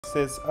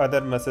Versus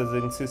other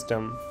messaging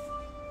system.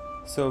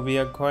 So we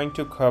are going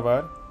to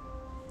cover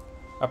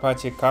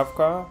Apache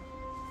Kafka,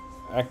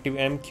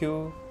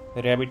 ActiveMQ,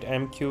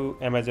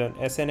 RabbitMQ, Amazon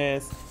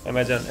SNS,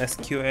 Amazon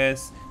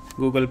SQS,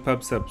 Google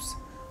PubSubs.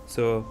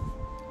 So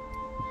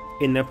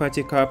in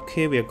Apache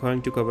Kafka, we are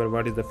going to cover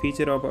what is the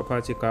feature of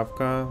Apache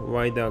Kafka,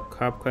 why the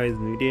Kafka is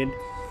needed,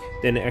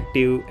 then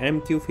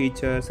ActiveMQ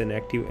features and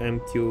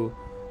ActiveMQ,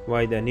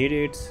 why the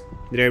needed,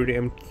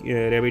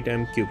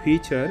 RabbitMQ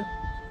feature,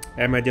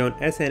 Amazon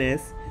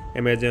SNS,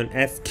 Amazon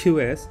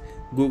SQS,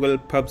 Google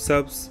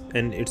PubSubs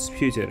and its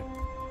future.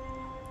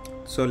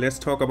 So let's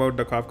talk about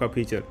the Kafka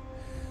feature.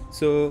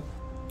 So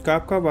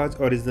Kafka was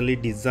originally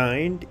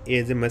designed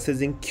as a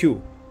messaging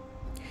queue.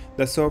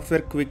 The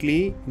software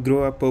quickly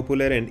grew a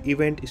popular and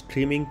event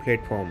streaming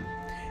platform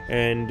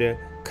and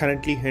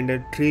currently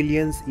handles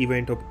trillions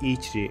events of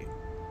each day.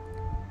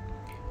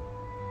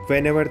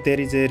 Whenever there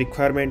is a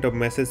requirement of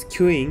message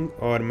queuing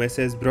or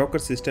message broker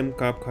system,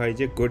 Kafka is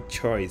a good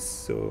choice.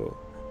 So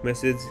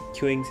message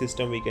queuing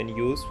system we can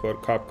use for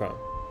Kafka.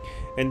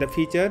 And the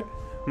feature,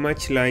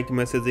 much like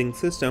messaging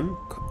system,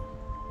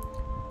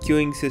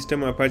 queuing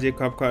system, Apache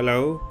Kafka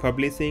allow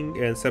publishing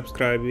and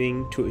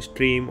subscribing to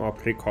stream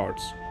of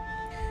records.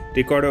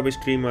 Record of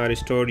stream are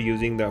stored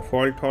using the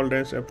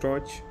fault-tolerant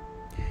approach.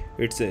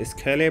 It's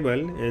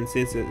scalable, and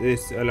since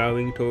it's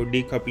allowing to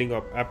decoupling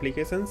of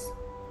applications,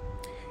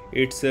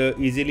 it's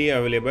easily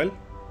available,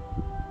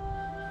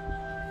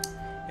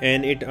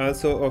 and it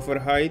also offer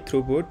high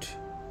throughput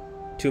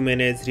to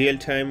manage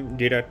real-time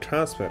data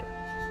transfer.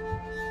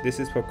 This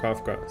is for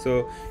Kafka.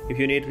 So if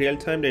you need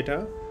real-time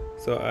data,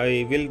 so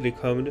I will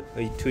recommend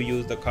to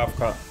use the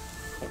Kafka.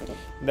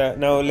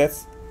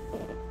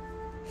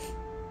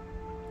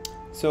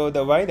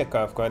 Why the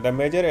Kafka? The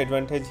major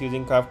advantage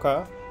using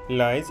Kafka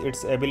lies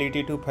its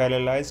ability to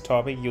parallelize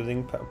topic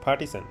using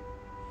partition.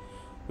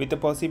 With the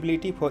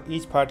possibility for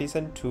each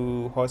partition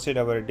to host it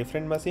over a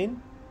different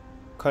machine,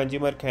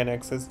 consumer can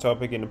access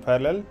topic in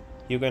parallel.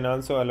 You can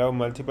also allow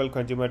multiple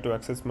consumer to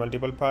access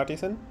multiple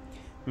partition,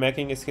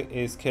 making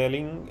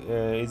scaling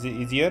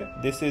easier.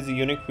 This is a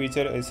unique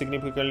feature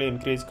significantly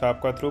increase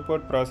Kafka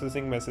throughput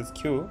processing message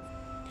queue.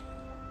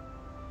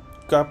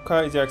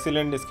 Kafka is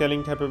excellent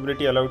scaling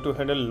capability allowed to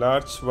handle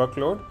large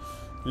workload.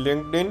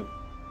 LinkedIn,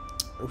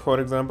 for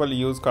example,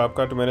 use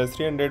Kafka to manage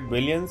 300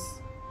 billion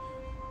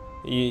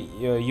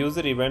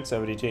user events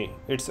every day.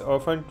 It's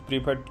often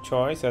preferred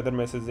choice other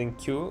messaging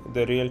queue,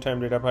 the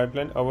real-time data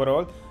pipeline.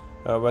 Overall,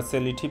 a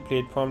versatility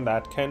platform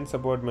that can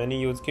support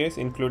many use cases,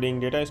 including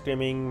data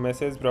streaming,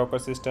 message broker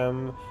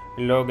system,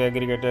 log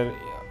aggregator,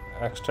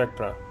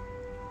 etc.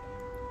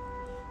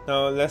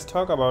 Now let's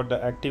talk about the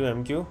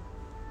ActiveMQ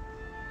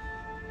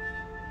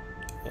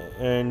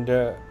and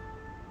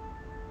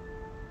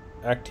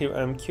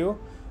ActiveMQ.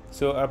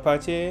 So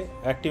Apache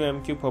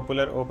ActiveMQ,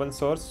 popular open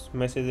source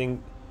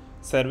messaging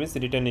service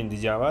written in the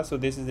Java. So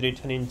this is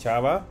written in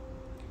Java,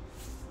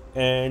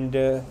 and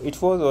it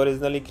was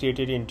originally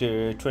created in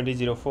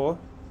 2004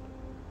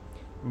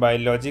 by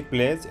Logic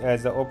Blaze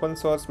as an open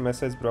source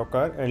message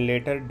broker and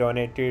later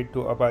donated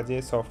to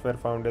Apache Software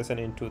Foundation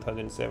in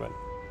 2007.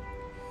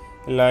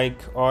 Like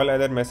all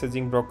other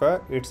messaging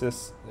broker, it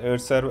serves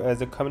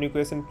as a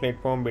communication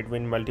platform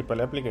between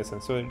multiple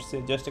applications. So it's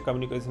just a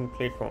communication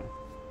platform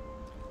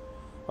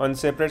on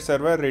separate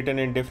server written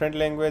in different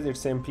language.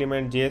 It's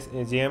implement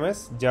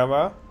JMS,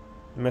 Java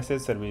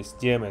Message Service,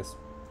 JMS,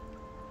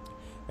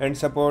 and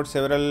support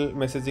several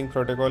messaging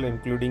protocol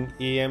including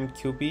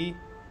AMQP,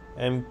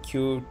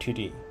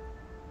 MQTT.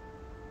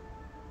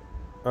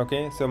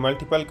 Okay, so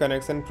multiple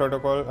connection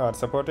protocol are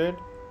supported.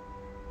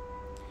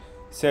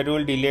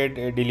 Scheduled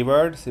delayed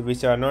delivered,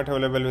 which are not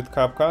available with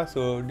Kafka.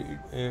 So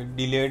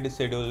delayed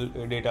schedule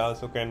data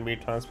also can be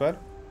transferred.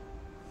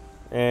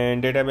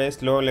 And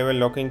database low level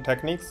locking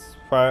techniques,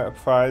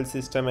 file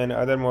system and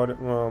other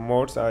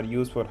modes are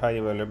used for high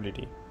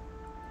availability.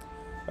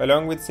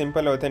 Along with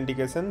simple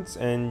authentications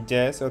and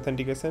JAS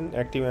authentication,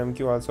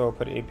 ActiveMQ also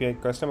offer API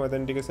custom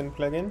authentication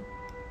plugin.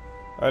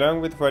 Along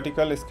with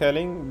vertical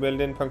scaling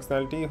built-in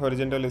functionality,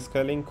 horizontal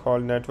scaling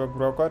called network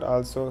broker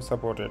also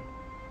supported.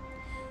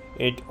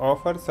 It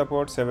offers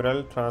support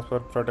several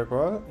transport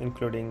protocol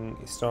including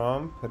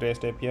Storm,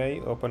 REST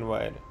API,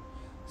 OpenWire.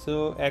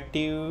 So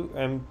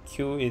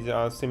ActiveMQ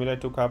is similar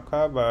to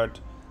Kafka, but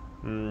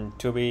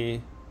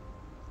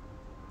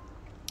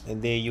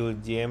they use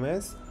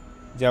JMS,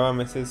 Java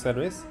Message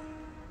Service,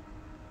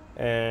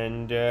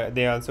 and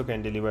they also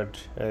can deliver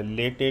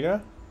late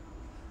data.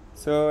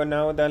 So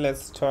now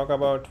let's talk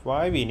about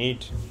why we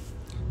need.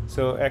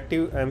 So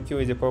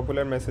ActiveMQ is a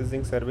popular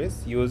messaging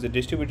service, use a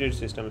distributed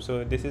system.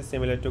 So this is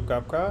similar to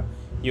Kafka,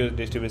 use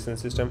distribution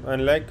system.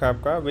 Unlike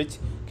Kafka, which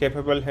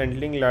capable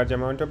handling large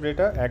amount of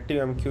data,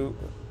 ActiveMQ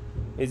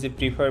is a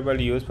preferable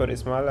use for a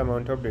small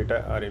amount of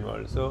data are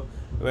involved. So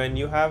when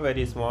you have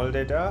very small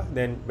data,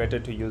 then better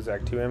to use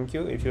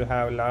ActiveMQ. If you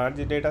have large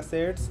data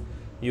sets,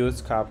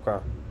 use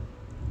Kafka.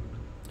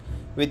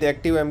 With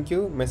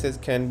ActiveMQ, message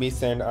can be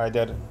sent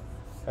either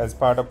as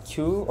part of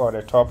queue or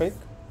a topic.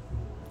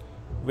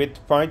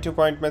 With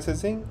point-to-point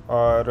messaging,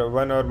 or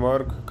one or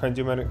more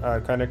consumers are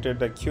connected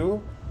to the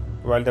queue,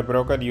 while the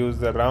broker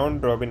uses the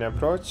round-robin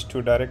approach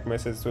to direct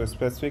message to a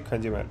specific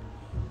consumer.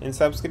 In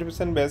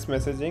subscription-based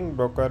messaging,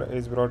 broker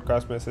is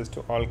broadcast message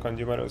to all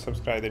consumers who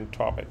subscribe in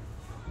topic.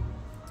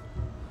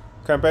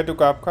 Compared to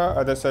Kafka,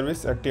 other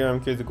service,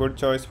 ActiveMQ is a good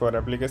choice for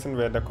application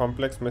where the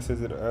complex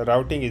message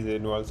routing is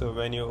involved. So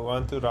when you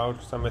want to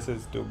route some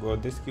message to go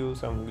this queue,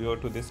 some go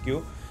to this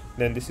queue,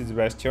 then this is the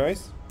best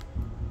choice.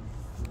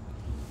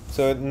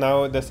 So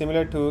now the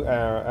similar to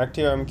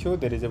ActiveMQ,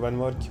 there is one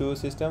more queue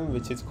system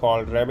which is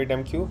called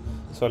RabbitMQ.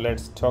 So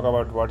let's talk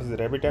about what is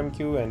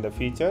RabbitMQ and the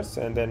features,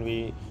 and then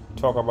we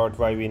talk about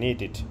why we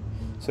need it.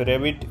 So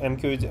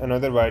RabbitMQ is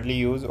another widely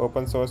used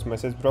open source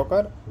message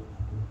broker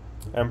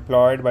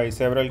employed by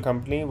several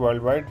companies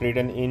worldwide,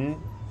 written in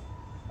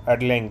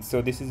Erlang.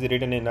 So this is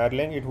written in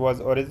Erlang. It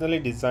was originally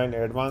designed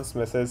Advanced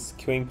Message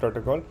Queuing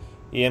Protocol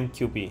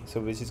 (AMQP),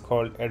 so which is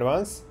called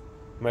Advanced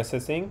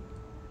Messaging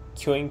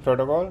Queuing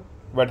Protocol,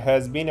 but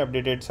has been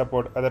updated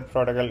support other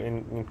protocol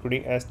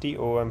including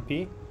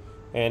STOMP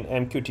and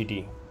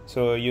MQTT.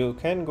 So you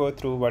can go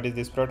through what is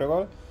this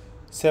protocol.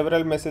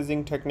 Several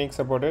messaging techniques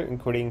supported,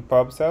 including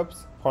pub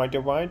subs,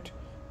 point-to-point,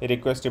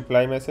 request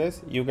reply message.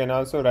 You can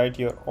also write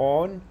your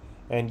own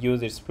and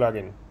use its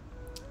plugin.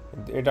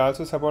 It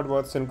also supports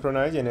both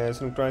synchronized and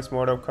asynchronous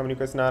mode of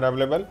communication are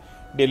available.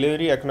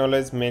 Delivery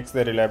acknowledge makes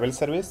the reliable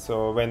service.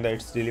 So when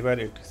it's delivered,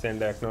 it sends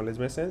the acknowledge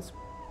message.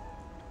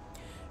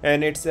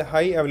 And it's a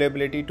high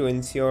availability to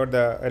ensure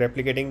the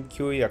replicating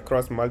queue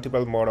across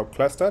multiple mode of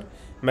cluster,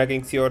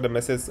 making sure the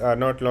messages are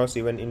not lost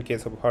even in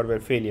case of hardware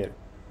failure.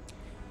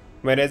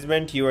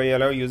 Management UI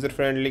allow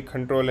user-friendly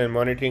control and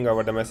monitoring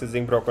over the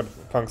messaging broker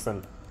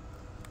function.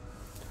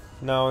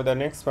 Now the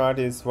next part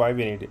is why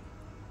we need it.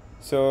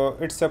 So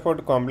it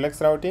supports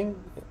complex routing.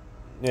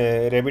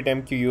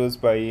 RabbitMQ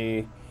used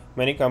by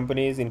many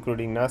companies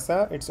including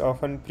NASA. It's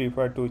often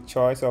preferred to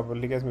choice of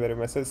applications where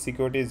message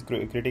security is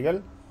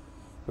critical,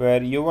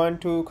 where you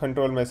want to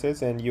control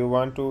message and you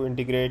want to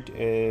integrate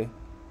a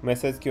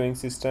message queuing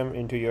system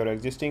into your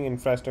existing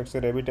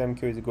infrastructure.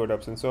 RabbitMQ is a good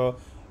option. So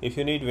if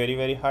you need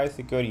very high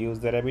secure, use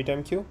the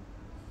RabbitMQ.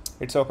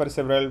 It offers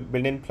several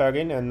built-in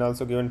plugin and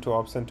also given to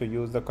option to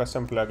use the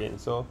custom plugin.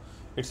 So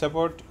it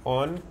supports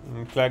on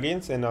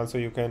plugins, and also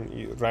you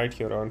can write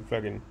your own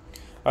plugin.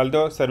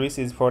 Although service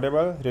is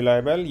affordable,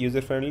 reliable,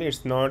 user-friendly,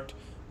 it's not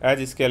as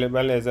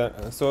scalable as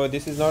a. So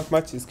this is not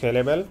much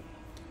scalable.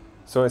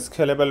 So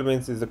scalable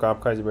means the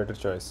Kafka is a better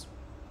choice.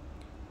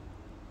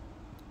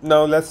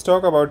 Now let's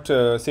talk about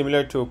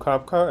similar to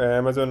Kafka.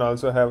 Amazon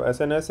also have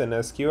SNS and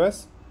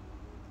SQS.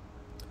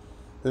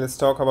 Let's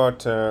talk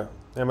about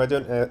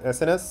Amazon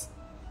SNS.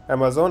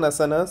 Amazon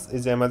SNS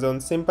is Amazon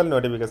Simple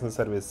Notification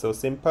Service. So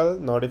Simple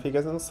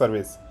Notification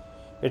Service.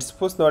 It's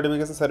push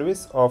notification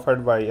service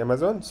offered by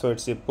Amazon. So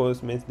it's a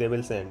push means they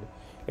will send.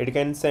 It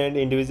can send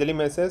individually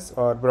message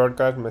or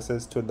broadcast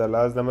message to the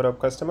large number of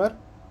customer.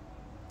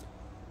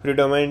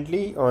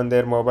 Predominantly on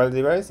their mobile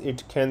device,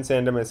 it can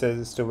send a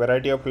message to a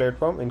variety of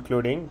platforms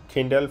including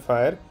Kindle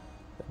Fire,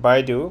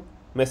 Baidu.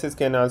 Message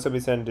can also be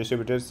sent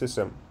distributed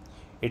system.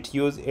 It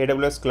uses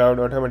AWS Cloud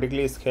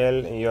automatically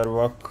scale your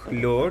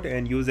workload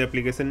and use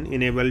application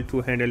enabled to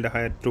handle the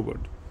higher throughput.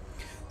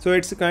 So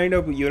it's a kind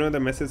of the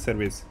message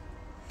service.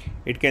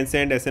 It can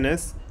send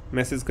SNS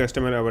message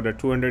customer over the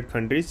 200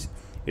 countries.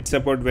 It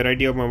supports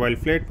variety of mobile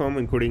platform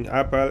including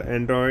Apple,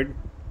 Android,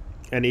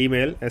 and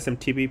email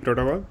SMTP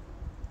protocol.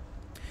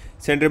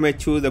 Sender may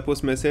choose the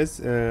push message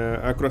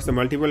across the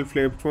multiple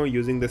platforms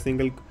using the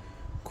single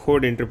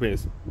code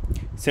interface.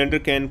 Sender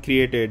can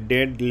create a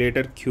dead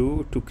letter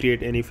queue to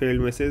create any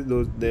failed message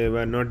those they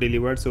were not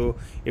delivered. So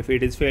if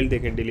it is failed, they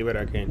can deliver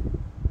again.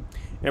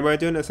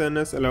 Amazon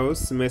SNS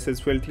allows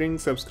message filtering.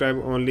 Subscribe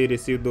only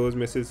receive those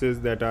messages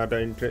that are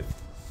the interest.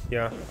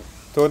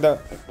 So the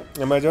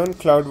Amazon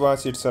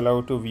CloudWatch, it's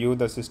allowed to view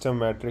the system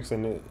metrics,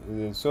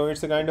 and so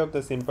it's a kind of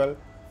the simple.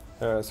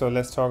 So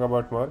let's talk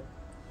about more.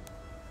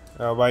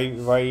 Why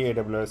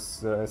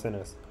AWS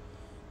SNS?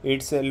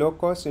 It's a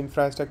low-cost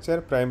infrastructure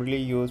primarily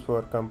used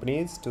for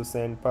companies to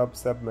send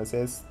pub/sub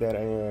messages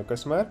their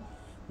customer.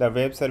 The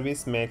web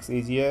service makes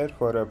easier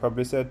for a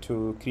publisher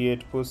to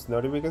create push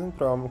notifications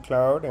from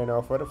cloud and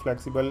offer a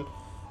flexible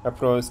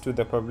approach to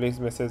the published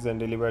message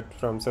and delivered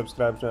from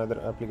subscribe to other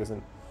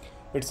application.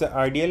 It's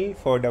ideal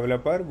for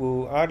developers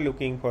who are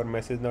looking for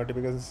message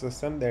notification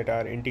system that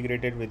are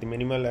integrated with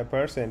minimal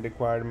efforts and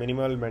require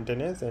minimal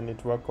maintenance, and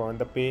it works on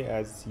the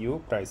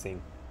pay-as-you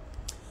pricing.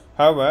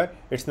 However,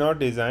 it's not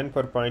designed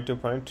for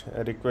point-to-point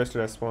request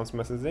response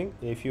messaging.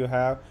 If you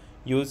have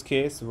use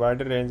case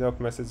wider range of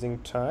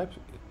messaging types,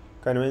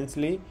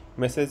 conventionally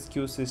message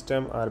queue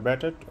system are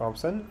better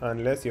option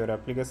unless your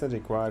application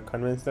require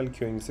conventional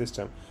queuing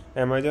system.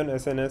 Amazon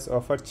SNS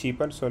offers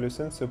cheaper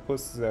solutions to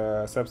push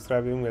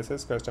subscribing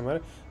message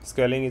customer.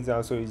 Scaling is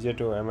also easier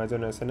to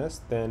Amazon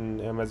SNS than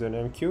Amazon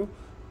MQ.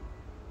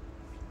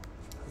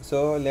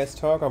 So let's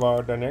talk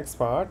about the next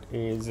part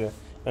is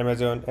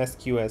Amazon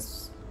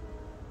SQS.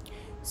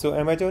 So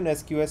Amazon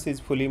SQS is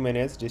fully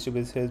managed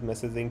distributed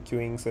messaging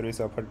queuing service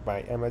offered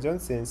by Amazon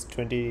since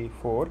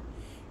 2024.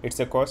 It's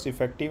a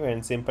cost-effective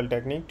and simple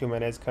technique to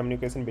manage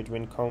communication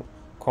between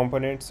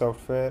component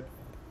software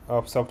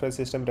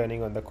system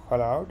running on the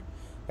cloud.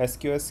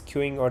 SQS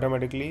queuing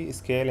automatically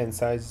scale and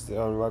size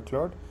on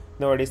workload.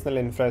 No additional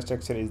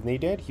infrastructure is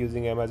needed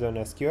using Amazon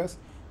SQS.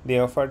 They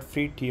offered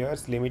free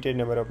tiers, limited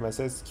number of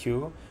messages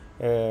queue.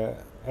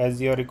 As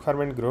your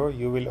requirement grow,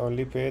 you will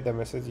only pay the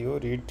message you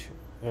read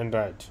and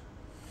write.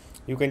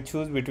 You can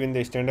choose between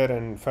the standard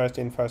and first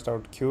in first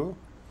out queue.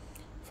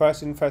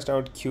 First in first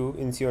out queue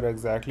ensure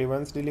exactly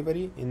once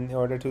delivery. In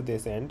order to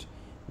this end,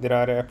 there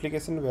are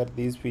applications where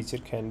these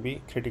features can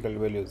be critical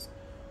values.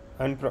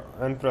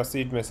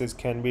 Unproceed message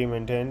can be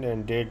maintained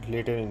and read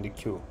later in the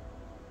queue.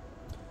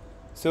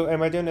 So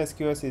Amazon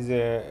SQS is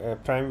a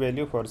prime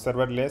value for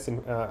serverless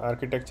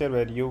architecture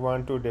where you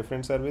want to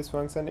different service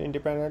function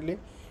independently.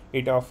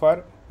 It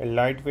offers a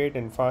lightweight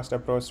and fast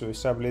approach to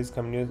establish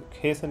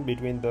communication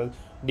between the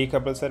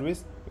decoupled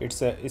service.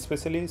 It's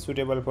especially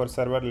suitable for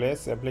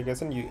serverless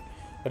application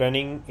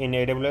running in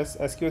AWS.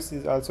 SQS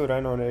is also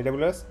run on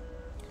AWS,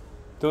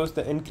 thus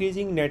the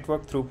increasing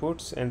network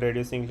throughputs and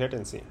reducing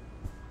latency.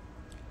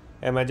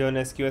 Amazon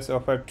SQS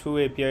offers two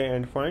API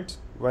endpoints.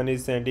 One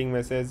is sending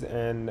message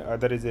and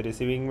other is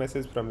receiving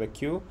message from the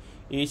queue.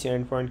 Each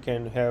endpoint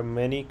can have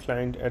many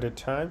clients at a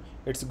time.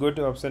 It's a good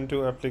option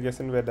to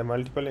application where the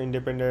multiple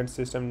independent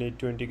systems need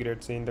to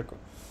integrate in the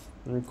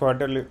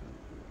quarterly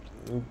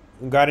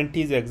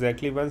guarantees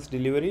exactly once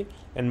delivery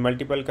and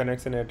multiple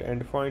connection at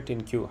endpoint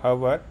in queue.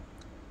 However,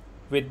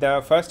 with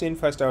the first in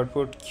first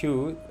output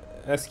queue,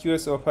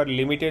 SQS offer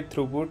limited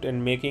throughput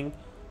and making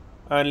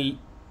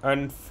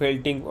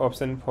unfiltering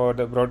option for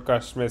the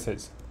broadcast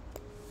message.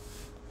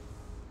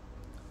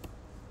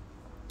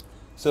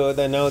 So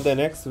now the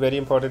next very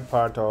important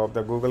part of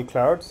the Google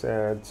Clouds.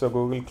 So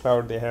Google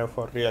Cloud they have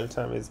for real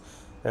time is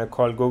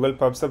called Google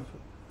PubSub.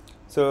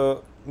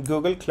 So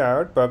Google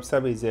Cloud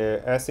PubSub is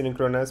a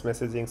asynchronous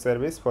messaging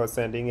service for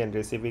sending and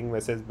receiving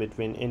messages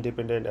between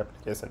independent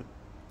applications.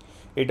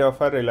 It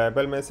offers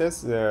reliable message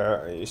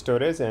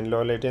storage and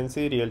low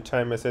latency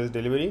real-time message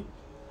delivery,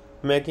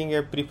 making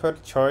a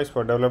preferred choice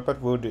for developers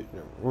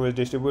who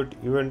distribute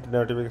event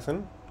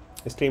notification,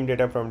 stream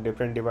data from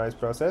different device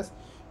process.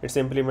 It's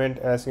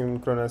implement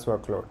asynchronous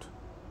workload.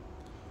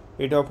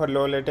 It offers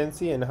low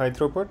latency and high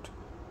throughput.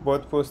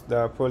 Both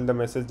pull the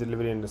message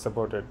delivery and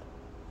supported.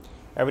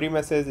 Every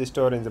message is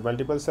stored in the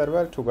multiple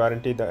server to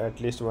guarantee the at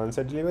least once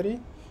a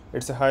delivery.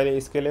 It's highly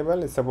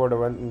scalable. It supports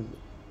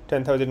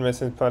 10,000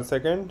 messages per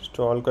second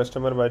to all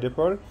customers by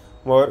default.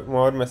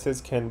 More messages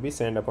can be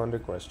sent upon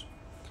request.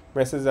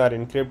 Messages are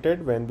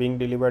encrypted when being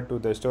delivered to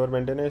the store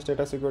maintenance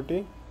data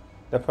security.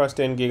 The first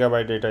 10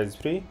 GB data is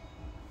free.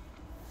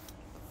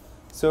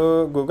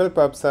 So Google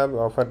PubSub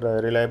offers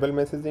reliable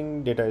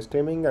messaging data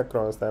streaming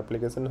across the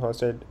application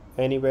hosted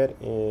anywhere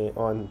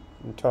on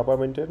top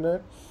of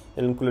internet,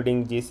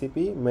 including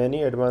GCP.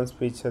 Many advanced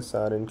features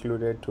are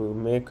included to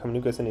make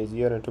communication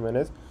easier and to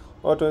manage.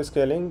 Auto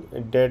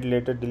scaling, dead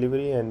later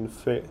delivery, and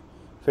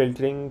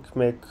filtering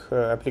make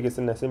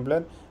application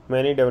simpler.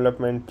 Many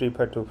development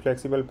prefer to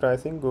flexible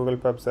pricing. Google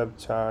PubSub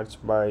charge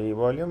by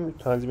volume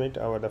transmit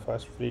over the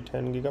first free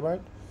 10 GB.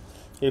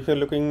 If you're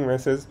looking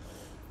message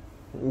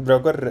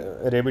broker,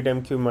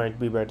 RabbitMQ might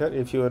be better.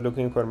 If you are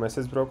looking for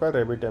message broker,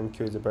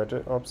 RabbitMQ is a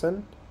better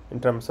option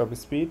in terms of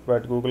speed,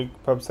 but Google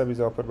PubSub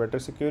is offer better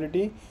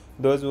security.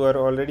 Those who are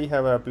already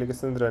have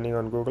applications running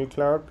on Google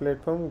Cloud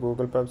platform,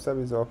 Google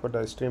PubSub is offered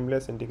a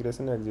streamless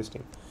integration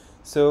existing.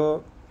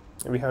 So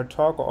we have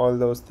talked all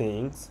those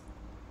things.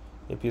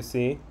 If you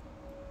see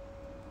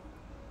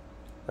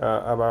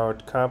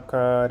about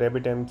Kafka,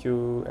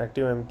 RabbitMQ,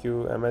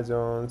 ActiveMQ,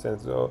 Amazon's, and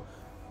so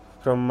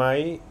from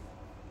my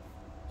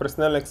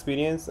personal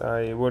experience,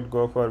 I would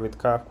go for with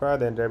Kafka,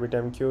 then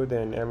RabbitMQ,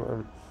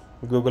 then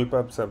Google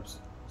PubSubs.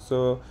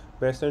 So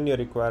based on your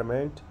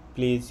requirement,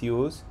 please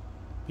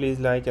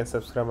like and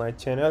subscribe my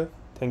channel.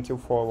 Thank you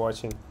for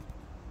watching.